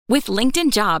With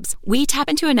LinkedIn Jobs, we tap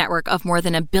into a network of more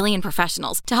than 1 billion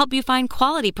professionals to help you find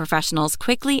quality professionals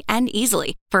quickly and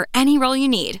easily for any role you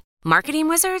need. Marketing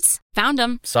wizards? Found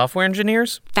them. Software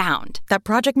engineers? Found. That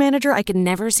project manager I could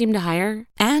never seem to hire?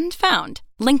 And found.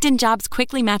 LinkedIn Jobs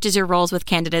quickly matches your roles with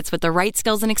candidates with the right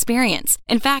skills and experience.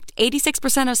 In fact,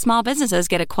 86% of small businesses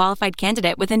get a qualified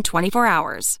candidate within 24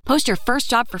 hours. Post your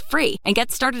first job for free and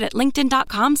get started at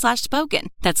linkedin.com/spoken.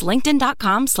 That's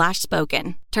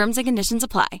linkedin.com/spoken. Terms and conditions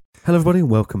apply. Hello everybody,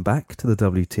 welcome back to the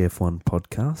WTF1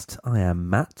 podcast. I am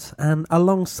Matt, and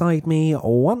alongside me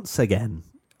once again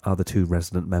are the two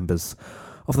resident members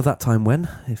of the That Time When.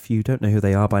 If you don't know who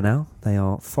they are by now, they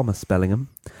are Thomas Bellingham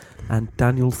and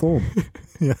Daniel Thorne.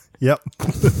 Yep.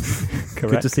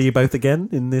 Good to see you both again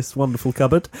in this wonderful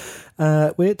cupboard.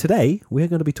 Today we're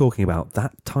going to be talking about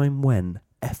that time when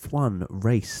F1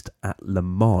 raced at Le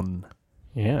Mans.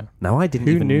 Yeah. Now, I didn't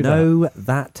even know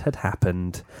that had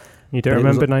happened. You don't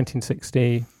remember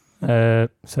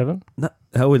 1967? No.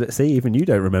 Oh, see, even you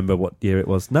don't remember what year it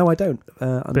was. No, I don't.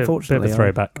 Unfortunately, bit of a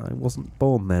throwback. I wasn't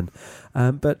born then.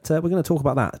 But we're going to talk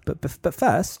about that. But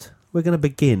first, we're going to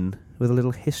begin with a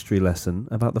little history lesson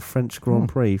about the French Grand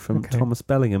Prix from Thomas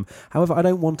Bellingham. However, I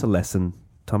don't want a lesson,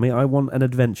 Tommy. I want an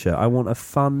adventure. I want a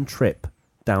fun trip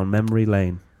down memory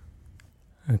lane.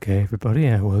 Okay, everybody,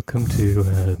 welcome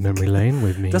to Memory Lane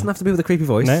with me. Doesn't have to be with a creepy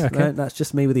voice. No, okay. No, that's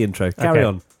just me with the intro. Carry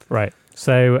on. Right.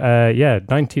 So,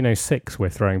 1906 we're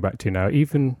throwing back to now,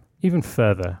 even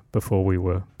further before we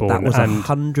were born. That was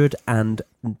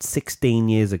 116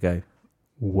 years ago.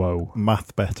 Whoa.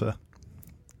 Math better.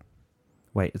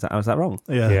 Wait, is that wrong?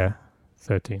 Yeah.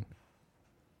 13.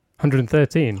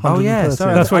 113. Oh, yeah,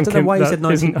 sorry. That's I don't know why you said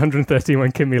 19... Isn't 113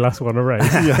 when Kimi last won a race?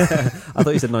 I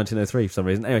thought you said 1903 for some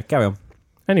reason. Anyway, carry on.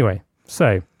 Anyway,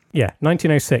 so,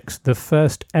 1906, the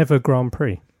first ever Grand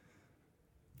Prix.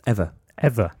 Ever?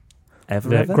 The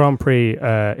Grand Prix,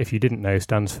 if you didn't know,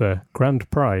 stands for Grand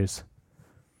Prize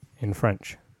in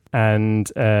French. And,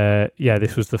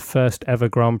 this was the first ever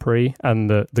Grand Prix, and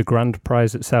the Grand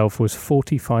Prize itself was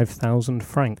 45,000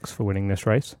 francs for winning this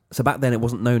race. So back then it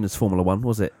wasn't known as Formula One,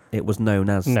 was it? It was known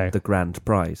as the Grand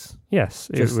Prize. Yes,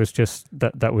 it was just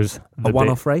that was a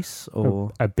one-off race,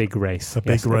 or a big race. A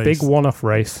big one-off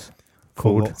race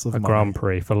called a Grand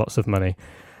Prix for lots of money.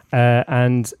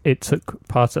 And it took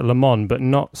part at Le Mans, but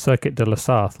not Circuit de la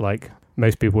Sarthe like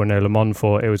most people would know Le Mans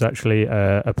for. It was actually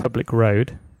a public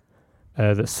road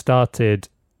that started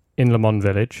in Le Mans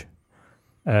Village,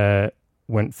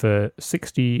 went for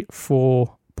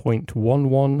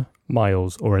 64.11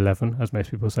 miles, or 11, as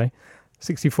most people say.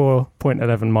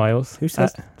 64.11 miles. Who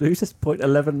says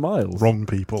 0.11 miles? Wrong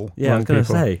people. Yeah, I was going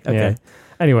to say. Okay. Yeah.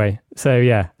 Anyway,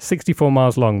 so 64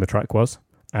 miles long the track was.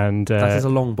 And that is a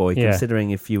long boy,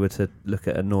 considering if you were to look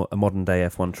at a modern day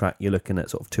F1 track, you're looking at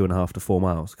sort of 2.5 to 4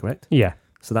 miles, correct? Yeah.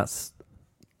 So that's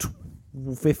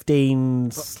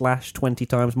 15/20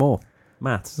 times more.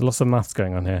 Maths. There's lots of maths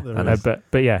going on here. But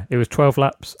it was 12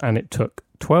 laps and it took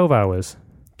 12 hours.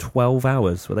 12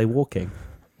 hours? Were they walking?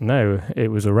 No,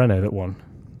 it was a Renault that won.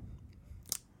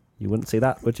 You wouldn't see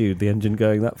that, would you? The engine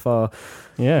going that far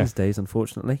these days,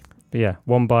 unfortunately. But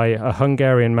won by a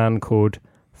Hungarian man called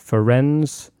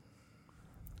Ferenc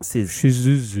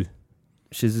Shizuzu.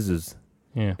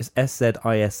 Yeah. It's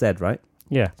SZISZ, right?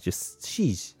 Yeah. It's just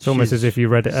It's almost as if you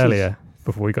read it earlier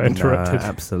before we got interrupted. No,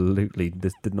 absolutely.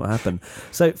 This did not happen.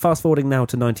 So fast forwarding now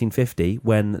to 1950,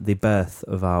 when the birth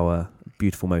of our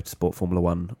beautiful motorsport Formula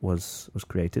One was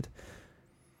created.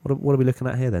 What are we looking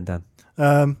at here then, Dan?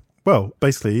 Well,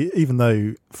 basically, even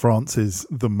though France is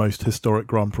the most historic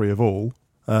Grand Prix of all,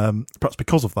 perhaps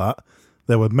because of that,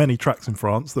 there were many tracks in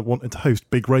France that wanted to host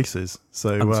big races.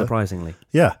 So, unsurprisingly.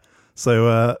 Yeah.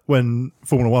 So when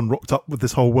Formula One rocked up with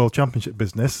this whole World Championship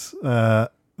business, the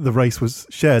race was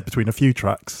shared between a few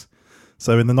tracks.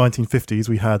 So in the 1950s,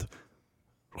 we had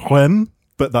Rennes,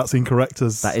 but that's incorrect.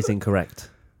 That is incorrect.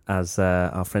 As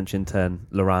our French intern,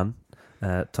 Laurent,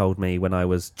 told me when I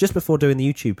was, just before doing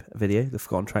the YouTube video, the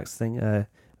Forgotten Tracks thing,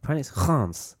 apparently it's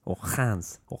Hans or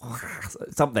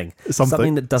something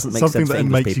that doesn't make sense for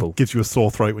English people. Gives you a sore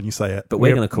throat when you say it. But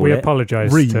we're going to call it. We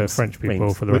apologise to French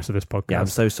people for the rest of this podcast. Yeah, I'm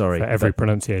so sorry for every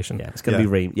pronunciation. Yeah, it's going to be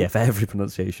Reims. Yeah, for every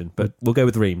pronunciation. But we'll go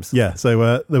with Reims. Yeah.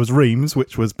 So there was Reims,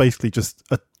 which was basically just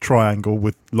a triangle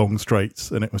with long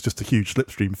straights, and it was just a huge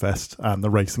slipstream fest. And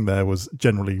the racing there was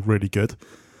generally really good.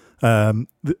 There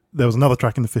was another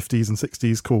track in the 50s and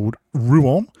 60s called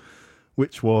Rouen,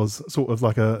 which was sort of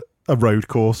like a road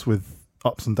course with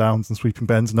ups and downs and sweeping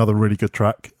bends, another really good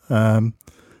track. And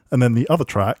then the other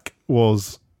track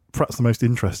was perhaps the most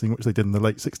interesting, which they did in the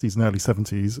late 60s and early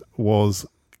 70s, was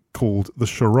called the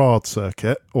Charade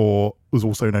Circuit, or was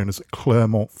also known as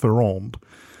Clermont-Ferrand.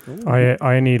 I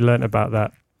only learnt about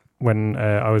that when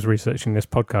I was researching this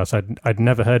podcast. I'd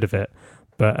never heard of it,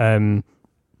 but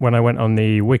when I went on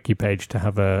the wiki page to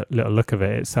have a little look of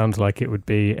it, it sounds like it would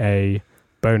be a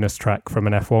bonus track from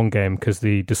an F1 game, because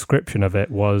the description of it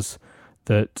was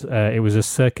that it was a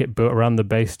circuit built around the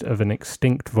base of an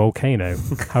extinct volcano.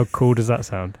 How cool does that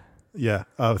sound? Yeah,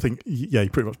 I think you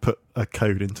pretty much put a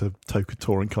code into TOCA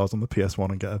touring cars on the PS1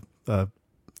 and get a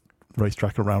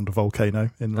racetrack around a volcano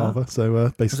in lava. So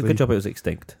basically, it's a good job it was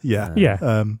extinct.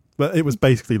 Yeah. But it was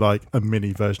basically like a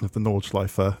mini version of the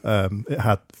Nordschleife. It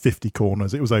had 50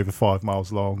 corners. It was over 5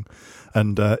 miles long,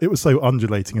 and it was so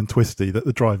undulating and twisty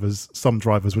that some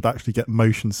drivers would actually get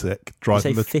motion sick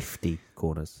driving. You say 50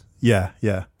 corners. Yeah.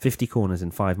 50 corners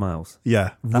in 5 miles.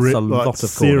 Yeah, that's a lot of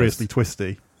corners. Seriously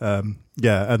twisty.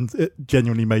 And it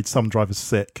genuinely made some drivers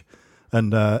sick.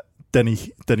 And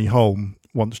Denny Holm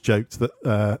once joked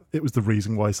that it was the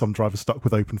reason why some drivers stuck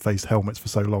with open-faced helmets for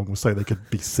so long, was so they could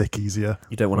be sick easier.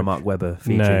 You don't want a Mark Webber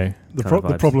feature. No.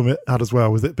 The problem it had as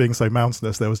well was it being so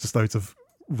mountainous, there was just loads of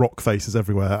rock faces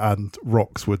everywhere, and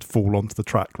rocks would fall onto the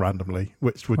track randomly,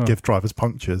 which would give drivers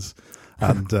punctures.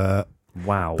 And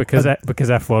wow. Because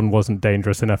F1 wasn't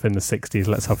dangerous enough in the 60s,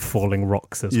 let's have falling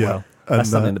rocks as well. That's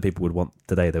something that people would want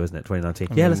today, though, isn't it?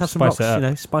 2019. Let's have some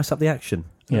rocks, spice up the action.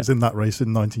 It was in that race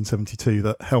in 1972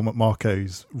 that Helmut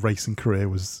Marko's racing career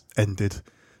was ended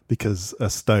because a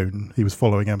stone, he was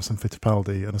following Emerson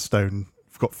Fittipaldi, and a stone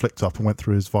got flicked up and went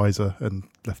through his visor and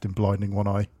left him blind in one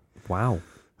eye. Wow.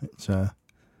 Sad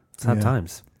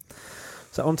times.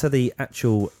 So on to the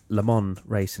actual Le Mans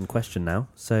race in question now.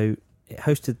 So it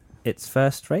hosted its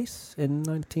first race in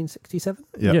 1967?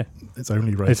 Yeah. Its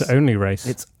only race. Its only race.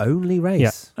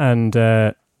 Yeah.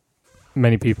 And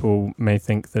many people may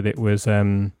think that it was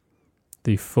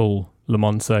the full Le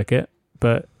Mans circuit,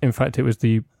 but in fact it was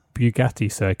the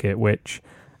Bugatti circuit, which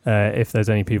if there's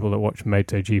any people that watch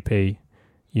MotoGP,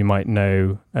 you might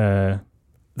know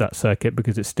that circuit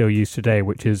because it's still used today,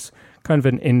 which is kind of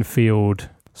an infield,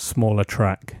 smaller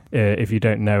track. If you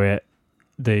don't know it,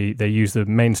 they use the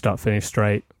main start-finish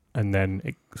straight, and then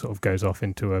it sort of goes off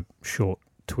into a short,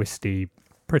 twisty,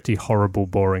 pretty horrible,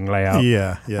 boring layout.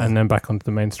 Yeah. And then back onto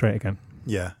the main straight again.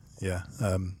 Yeah.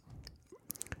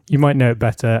 You might know it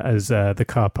better as the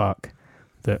car park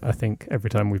that I think every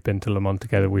time we've been to Le Mans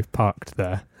together, we've parked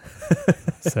there.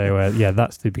 So,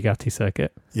 that's the Bugatti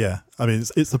circuit. Yeah. I mean,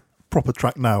 it's a proper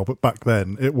track now, but back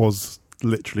then it was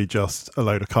literally just a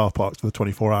load of car parks for the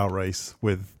 24-hour race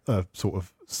with a sort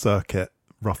of circuit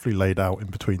roughly laid out in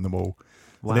between them all.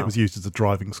 Wow. And it was used as a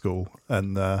driving school.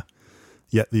 And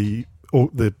yet the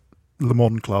Le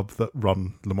Mans club that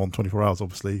run Le Mans 24 Hours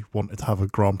obviously wanted to have a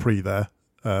Grand Prix there,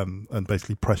 and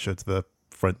basically pressured the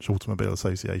French Automobile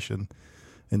Association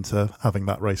into having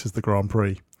that race as the Grand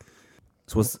Prix.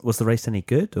 So was the race any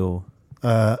good, or?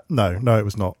 No, it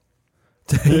was not.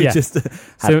 It just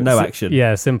had no action.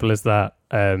 Yeah, simple as that.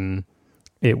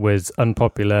 It was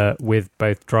unpopular with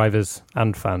both drivers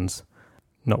and fans.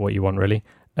 Not what you want, really.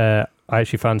 I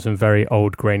actually found some very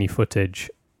old, grainy footage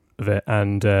of it,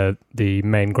 and the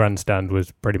main grandstand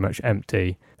was pretty much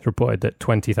empty. It's reported that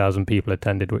 20,000 people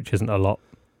attended, which isn't a lot,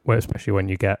 especially when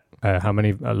you get how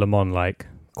many at Le Mans, like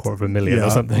 250,000 or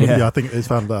something. Yeah, I think it's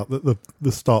found out that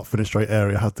the start-finish straight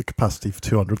area had the capacity for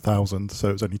 200,000, so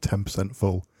it was only 10%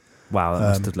 full. Wow, that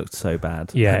must have looked so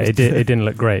bad. Yeah, it didn't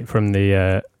look great from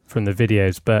the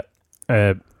videos, but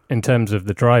in terms of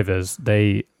the drivers,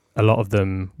 a lot of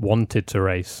them wanted to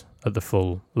race at the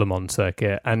full Le Mans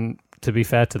circuit, and to be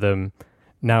fair to them,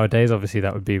 nowadays obviously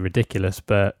that would be ridiculous,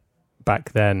 but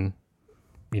back then,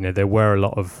 there were a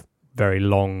lot of very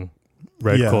long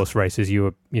road course races.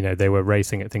 They were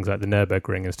racing at things like the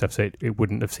Nürburgring and stuff, so it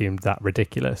wouldn't have seemed that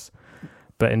ridiculous.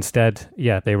 But instead,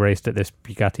 they raced at this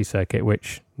Bugatti circuit,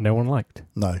 which no one liked.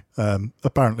 No.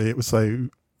 Apparently it was so,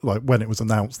 like, when it was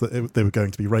announced that they were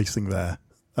going to be racing there,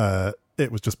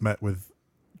 it was just met with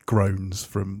groans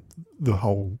from the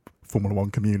whole Formula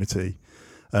One community.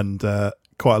 And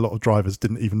quite a lot of drivers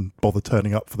didn't even bother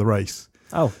turning up for the race.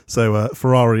 Oh. So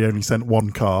Ferrari only sent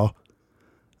one car.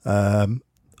 John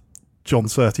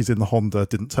Surtees in the Honda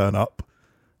didn't turn up.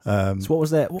 So what was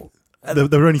there?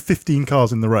 There were only 15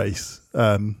 cars in the race.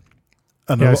 I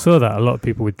saw that. A lot of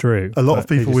people withdrew. A lot of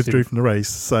people withdrew from the race.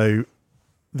 So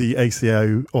the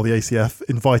ACO or the ACF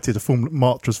invited a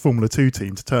Martra's Formula 2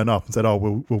 team to turn up and said,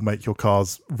 we'll make your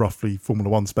cars roughly Formula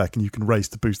 1 spec and you can race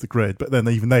to boost the grid. But then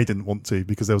even they didn't want to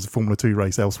because there was a Formula 2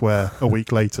 race elsewhere a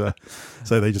week later.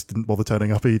 So they just didn't bother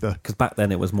turning up either. Because back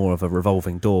then it was more of a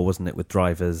revolving door, wasn't it, with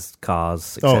drivers,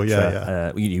 cars, etc. Oh,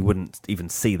 yeah. You wouldn't even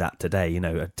see that today,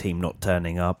 a team not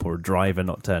turning up or a driver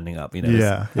not turning up.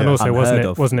 Yeah. And also,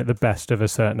 wasn't it the best of a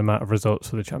certain amount of results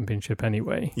for the championship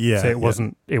anyway? Yeah. So it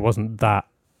wasn't that.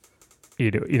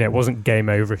 It wasn't game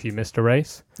over if you missed a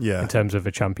race in terms of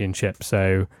a championship.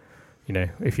 So,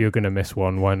 if you're going to miss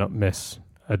one, why not miss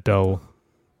a dull,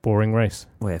 boring race?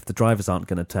 Well, if the drivers aren't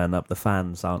going to turn up, the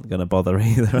fans aren't going to bother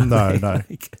either. No.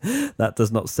 That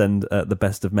does not send the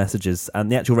best of messages.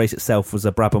 And the actual race itself was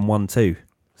a Brabham 1-2.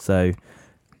 So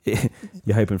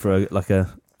you're hoping for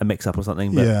a mix-up or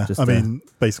something. But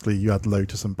basically you had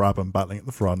Lotus and Brabham battling at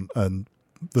the front, and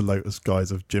the Lotus guys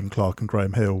of Jim Clark and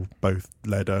Graham Hill both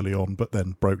led early on but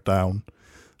then broke down.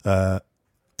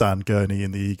 Dan Gurney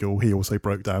in the Eagle, he also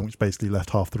broke down, which basically left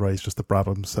half the race just the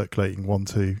Brabham circulating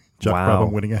 1-2. Jack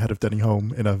Brabham winning ahead of Denny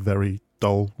Holm in a very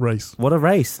dull race. What a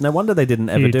race. No wonder they didn't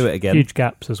ever do it again. Huge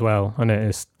gaps as well. I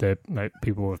noticed that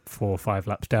people were 4 or 5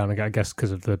 laps down, I guess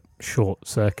because of the short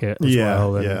circuit as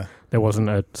well. And there wasn't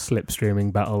a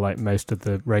slipstreaming battle like most of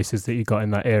the races that you got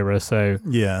in that era. So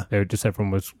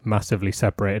everyone was massively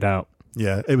separated out.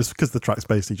 Yeah, it was because the track's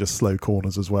basically just slow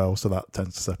corners as well, so that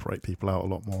tends to separate people out a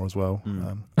lot more as well.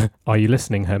 Are you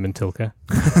listening, Herman Tilke?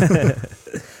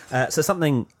 So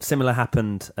something similar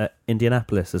happened at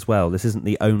Indianapolis as well. This isn't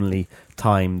the only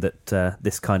time that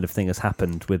this kind of thing has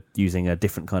happened with using a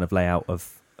different kind of layout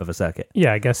of a circuit.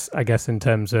 Yeah, I guess in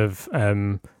terms of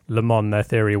Le Mans, their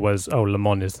theory was, Le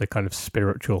Mans is the kind of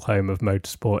spiritual home of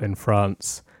motorsport in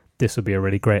France. This will be a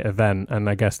really great event, and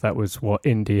I guess that was what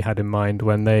Indy had in mind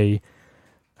when they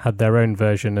had their own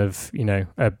version of,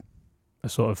 a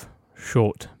sort of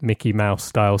short Mickey Mouse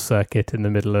style circuit in the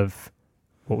middle of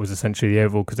what was essentially the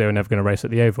oval, because they were never going to race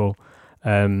at the oval.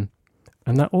 And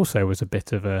that also was a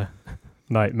bit of a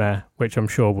nightmare, which I'm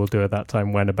sure we'll do at that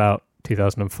time, when about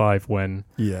 2005, when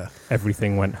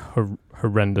everything went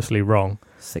horrendously wrong.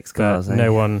 6 cars,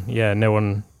 no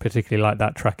one particularly liked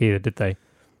that track either, did they?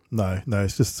 No,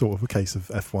 it's just sort of a case of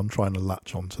F1 trying to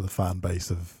latch onto the fan base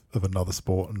of another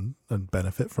sport and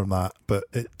benefit from that, but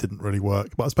it didn't really work.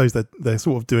 But I suppose they're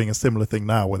sort of doing a similar thing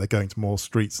now, where they're going to more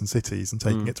streets and cities and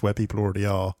taking it to where people already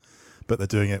are, but they're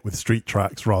doing it with street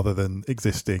tracks rather than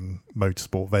existing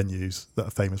motorsport venues that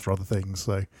are famous for other things.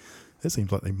 So it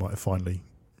seems like they might have finally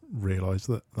realised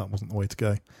that wasn't the way to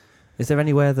go. Is there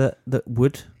anywhere that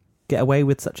would get away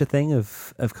with such a thing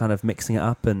of kind of mixing it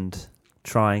up and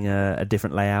trying a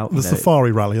different layout? The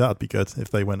Safari Rally, that'd be good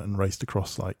if they went and raced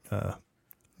across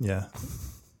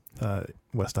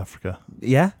West Africa.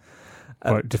 Yeah.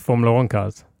 Just Formula 1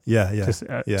 cars. Yeah. Just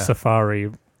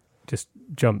Safari, just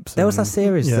jumps. There was that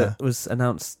series that was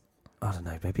announced, I don't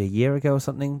know, maybe a year ago or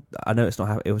something. I know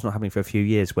it was not happening for a few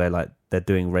years, where they're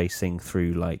doing racing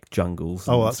through jungles.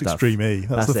 Oh, that's stuff. Extreme E.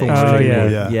 That's the Formula E.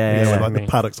 Yeah. Like the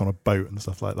paddocks on a boat and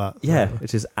stuff like that. Yeah,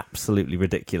 which is absolutely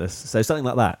ridiculous. So something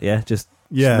like that, just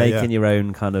making your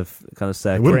own kind of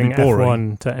circuit. It wouldn't be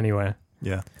boring. F1 to anywhere.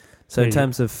 Yeah. So in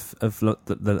terms of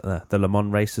the Le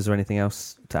Mans races, or anything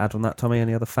else to add on that, Tommy?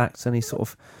 Any other facts? Any sort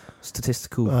of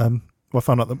statistical? I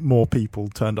found out that more people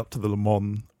turned up to the Le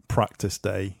Mans practice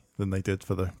day than they did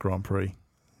for the Grand Prix.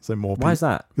 So more. Why is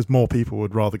that? Because more people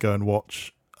would rather go and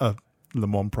watch a Le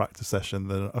Mans practice session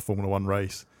than a Formula 1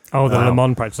 race. Oh, the Le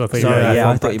Mans practice. I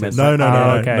thought you meant.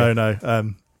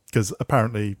 No. Because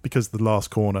apparently, because the last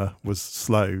corner was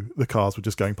slow, the cars were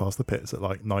just going past the pits at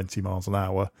 90 miles an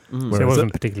hour. So it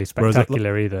wasn't particularly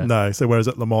spectacular either. No, so whereas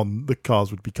at Le Mans, the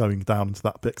cars would be coming down into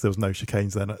that pit because there was no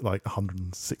chicanes then at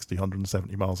 160,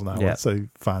 170 miles an hour. Yeah. So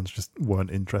fans just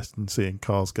weren't interested in seeing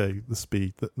cars go the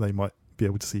speed that they might be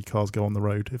able to see cars go on the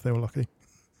road if they were lucky.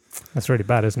 That's really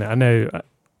bad, isn't it?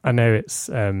 I know it's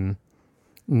a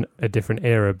different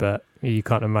era, but you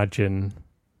can't imagine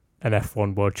an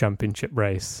F1 World Championship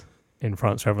race in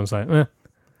France where everyone's like,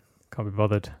 can't be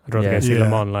bothered. I'd rather go see Le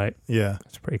Mans.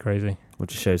 It's pretty crazy.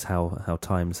 Which shows how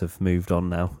times have moved on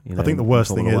now. I think the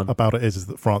worst thing about it is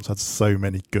that France had so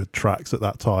many good tracks at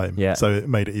that time. Yeah. So it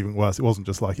made it even worse. It wasn't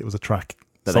just like it was a track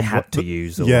that they had to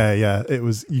use. It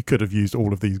was. You could have used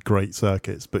all of these great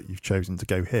circuits, but you've chosen to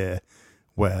go here,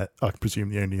 where I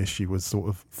presume the only issue was sort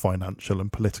of financial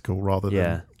and political rather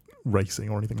than racing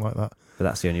or anything like that. But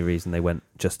that's the only reason they went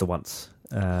just the once.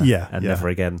 Never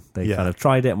again. They kind of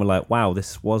tried it and were like, wow,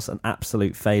 this was an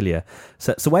absolute failure.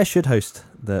 So where should host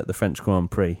the French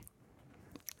Grand Prix?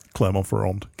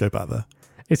 Clermont-Ferrand. Go back there.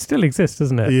 It still exists,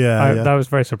 doesn't it? Yeah, I was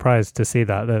very surprised to see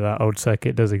that old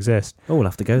circuit does exist. Oh, we'll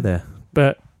have to go there.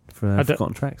 But for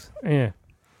Forgotten Tracks. Yeah.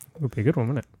 It would be a good one,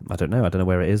 wouldn't it? I don't know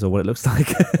where it is or what it looks like.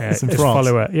 It's in France.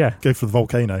 Follow it, yeah. Go for the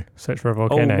volcano. Search for a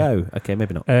volcano. Oh, no. Okay,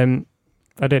 maybe not.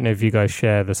 I don't know if you guys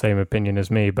share the same opinion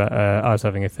as me, but I was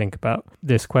having a think about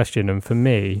this question. And for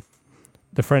me,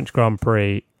 the French Grand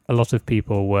Prix, a lot of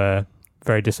people were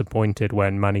very disappointed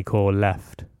when Manicourt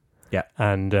left. Yeah.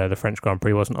 And the French Grand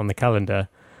Prix wasn't on the calendar.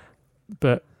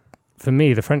 But for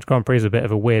me, the French Grand Prix is a bit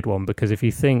of a weird one because if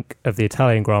you think of the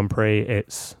Italian Grand Prix,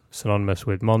 it's synonymous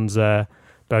with Monza.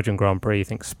 Belgian Grand Prix, you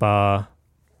think Spa.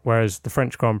 Whereas the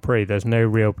French Grand Prix, there's no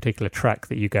real particular track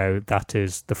that you go, that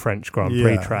is the French Grand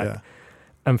Prix track. Yeah.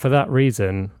 And for that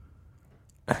reason,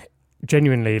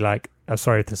 genuinely,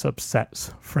 sorry if this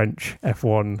upsets French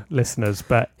F1 listeners,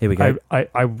 but here we go.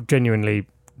 I genuinely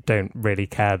don't really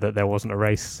care that there wasn't a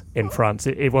race in France.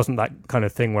 It wasn't that kind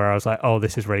of thing where I was like, oh,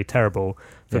 this is really terrible.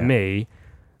 For me,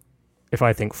 if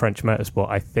I think French motorsport,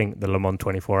 I think the Le Mans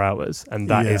 24 Hours, and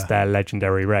that is their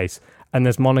legendary race. And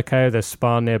there's Monaco, there's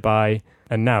Spa nearby,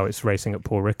 and now it's racing at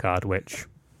Paul Ricard, which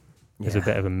is a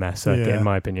bit of a mess circuit, in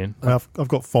my opinion. I've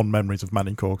got fond memories of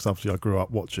Manicourt because obviously I grew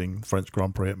up watching French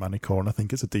Grand Prix at Manicourt, and I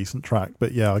think it's a decent track.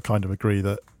 But yeah, I kind of agree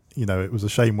that it was a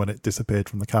shame when it disappeared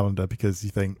from the calendar because you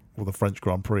think, well, the French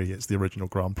Grand Prix, it's the original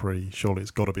Grand Prix, surely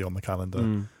it's got to be on the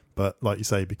calendar. But like you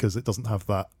say, because it doesn't have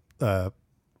that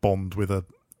bond with a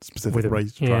specific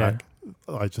race track,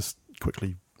 I just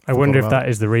quickly. I wonder if that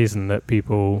is the reason that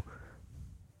people.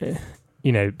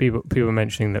 People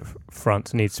mentioning that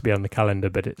France needs to be on the calendar,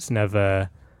 but it's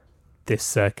never this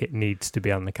circuit needs to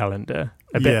be on the calendar.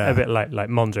 A bit like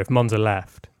Monza. If Monza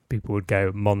left, people would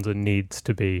go, Monza needs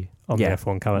to be on the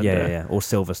F1 calendar. Yeah. Or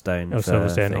Silverstone. Or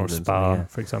Spa,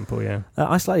 for example,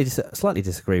 I slightly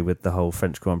disagree with the whole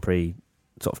French Grand Prix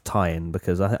sort of tie-in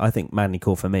because I think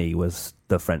Manicourt for me was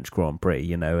the French Grand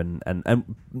Prix, and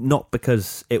not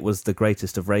because it was the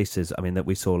greatest of races. I mean, that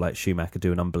we saw like Schumacher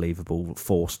do an unbelievable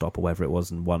 4-stop or whatever it was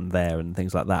and won there and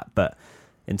things like that. But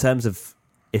in terms of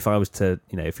if I was to,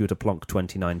 if you were to plonk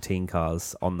 2019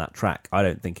 cars on that track, I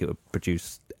don't think it would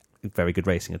produce very good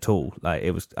racing at all. Like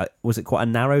it was it quite a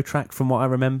narrow track from what I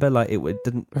remember? Like it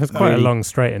didn't. It was quite a long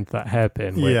straight into that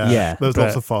hairpin. There's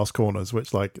lots of fast corners,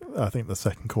 which I think the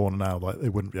second corner now, they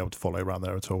wouldn't be able to follow around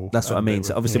there at all. That's what I mean.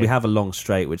 So obviously we have a long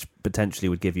straight, which potentially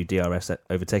would give you DRS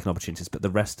overtaking opportunities, but the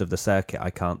rest of the circuit,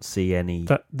 I can't see any.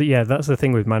 That's the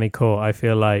thing with Manicourt. I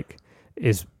feel like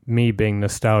is me being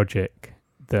nostalgic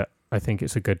that I think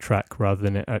it's a good track rather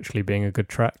than it actually being a good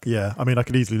track. Yeah, I mean, I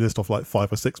could easily list off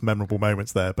 5 or 6 memorable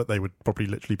moments there, but they would probably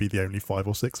literally be the only 5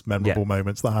 or 6 memorable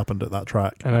moments that happened at that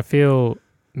track. And I feel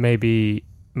maybe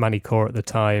Manicourt at the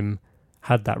time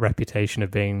had that reputation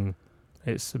of being,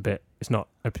 it's not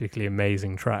a particularly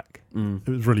amazing track. It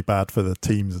was really bad for the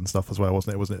teams and stuff as well,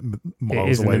 wasn't it? Wasn't it miles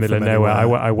it is away in the middle from of nowhere.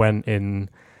 anywhere? I went in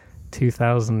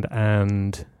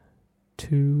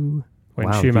 2002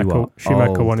 when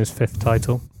Schumacher won his 5th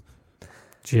title.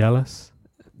 Jealous?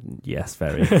 Yes,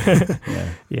 very.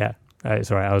 Yeah.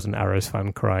 It's all right. I was an Arrows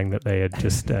fan crying that they had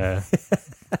just. That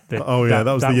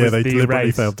was the year they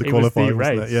deliberately failed to qualify,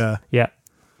 wasn't it? Yeah.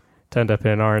 Turned up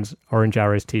in an orange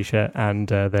Arrows t-shirt and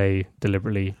they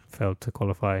deliberately failed to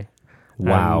qualify.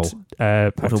 Wow.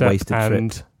 And, what a wasted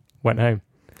and trip. Went home.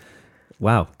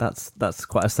 Wow, that's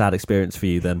quite a sad experience for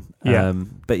you then. Yeah.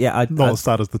 But yeah, not as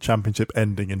sad as the championship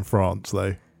ending in France,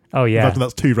 though. Oh, yeah. Imagine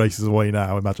that's 2 races away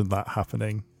now. Imagine that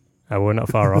happening. Oh, we're not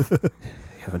far off.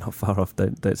 Yeah, we're not far off.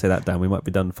 Don't say that, Dan. We might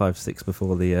be done 5-6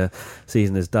 before the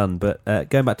season is done. But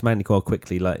going back to Manicourt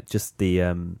quickly, like just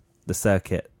the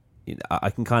circuit, I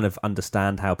can kind of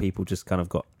understand how people just kind of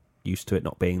got used to it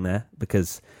not being there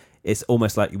because it's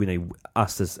almost like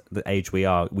us as the age we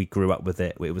are, we grew up with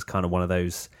it. It was kind of one of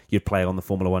those you'd play on the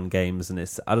Formula One games, and it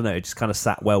just kind of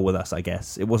sat well with us, I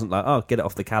guess. It wasn't like get it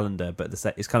off the calendar, but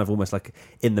it's kind of almost like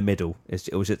in the middle. It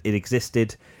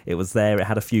existed, it was there, it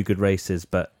had a few good races,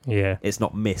 but it's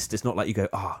not missed. It's not like you go,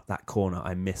 that corner,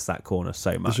 I miss that corner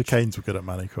so much. The chicanes were good at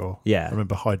Manicourt. Yeah, I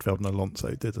remember Heidfeld and Alonso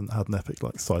had an epic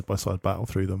side by side battle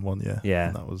through them one year. Yeah,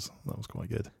 and that was quite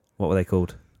good. What were they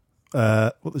called?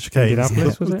 The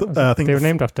chicanes. Was it? I think they were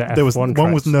named after F1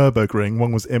 one was Nürburgring,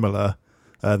 one was Imola.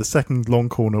 The second long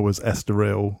corner was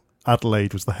Estoril.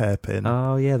 Adelaide was the hairpin.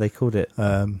 Oh yeah, they called it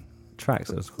tracks.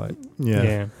 It was quite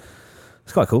yeah.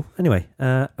 It's quite cool. Anyway,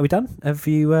 are we done? Have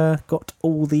you got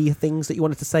all the things that you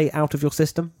wanted to say out of your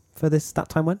system for that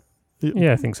time when?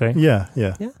 Yeah, I think so. Yeah.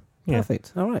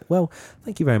 Perfect. All right. Well,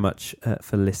 thank you very much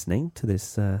for listening to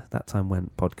this That Time When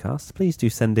podcast. Please do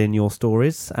send in your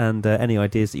stories and any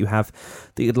ideas that you have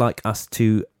that you'd like us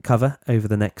to cover over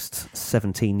the next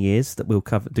 17 years that we'll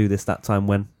do this That Time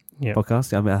When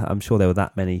podcast. I'm sure there were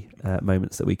that many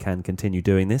moments that we can continue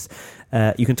doing this.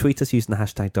 You can tweet us using the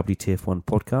hashtag WTF1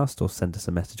 podcast or send us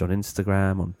a message on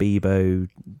Instagram, on Bebo,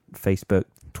 Facebook,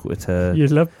 Twitter. You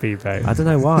love Bebo. I don't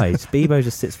know why. Bebo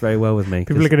just sits very well with me.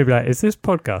 People are going to be like, is this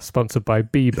podcast sponsored by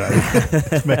Bebo?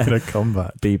 It's making a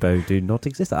comeback. Bebo do not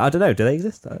exist. I don't know. Do they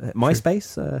exist?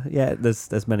 MySpace?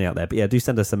 There's many out there. But yeah, do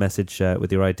send us a message with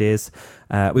your ideas.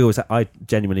 I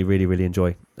genuinely really, really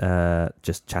enjoy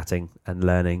just chatting and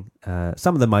learning.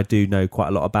 Some of them I do know quite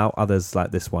a lot about. Others,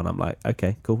 like this one, I'm like,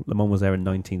 okay, cool. Le Mans was there in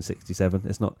 1967.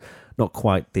 It's not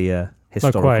quite the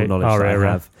historical knowledge that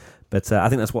I have. But I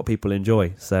think that's what people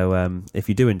enjoy. So if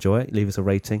you do enjoy it, leave us a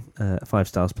rating. 5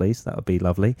 stars, please. That would be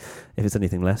lovely. If it's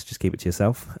anything less, just keep it to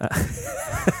yourself.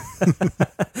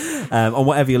 On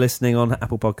whatever you're listening on,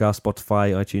 Apple Podcasts,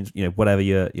 Spotify, iTunes, whatever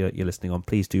you're listening on,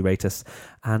 please do rate us.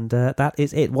 And that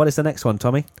is it. What is the next one,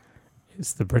 Tommy?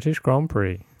 It's the British Grand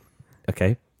Prix.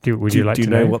 Okay. Would you like to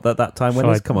know what that time when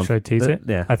is? Come on. Should I tease it?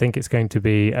 Yeah. I think it's going to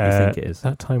be I think it is.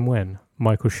 That time when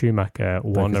Michael Schumacher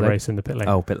won a race in the pit lane.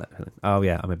 Oh, pit lane. Oh,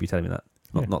 yeah. I remember you telling me that.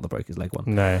 Not the broker's leg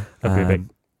one. No, that'd be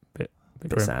a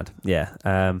bit sad. Yeah.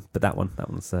 But that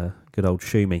one's good old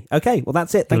Schumi. Okay. Well,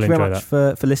 that's it. Thank you very much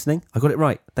for listening. I got it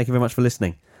right. Thank you very much for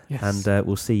listening. Yes. And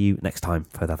we'll see you next time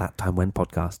for the That Time When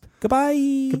podcast.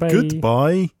 Goodbye.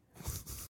 Goodbye.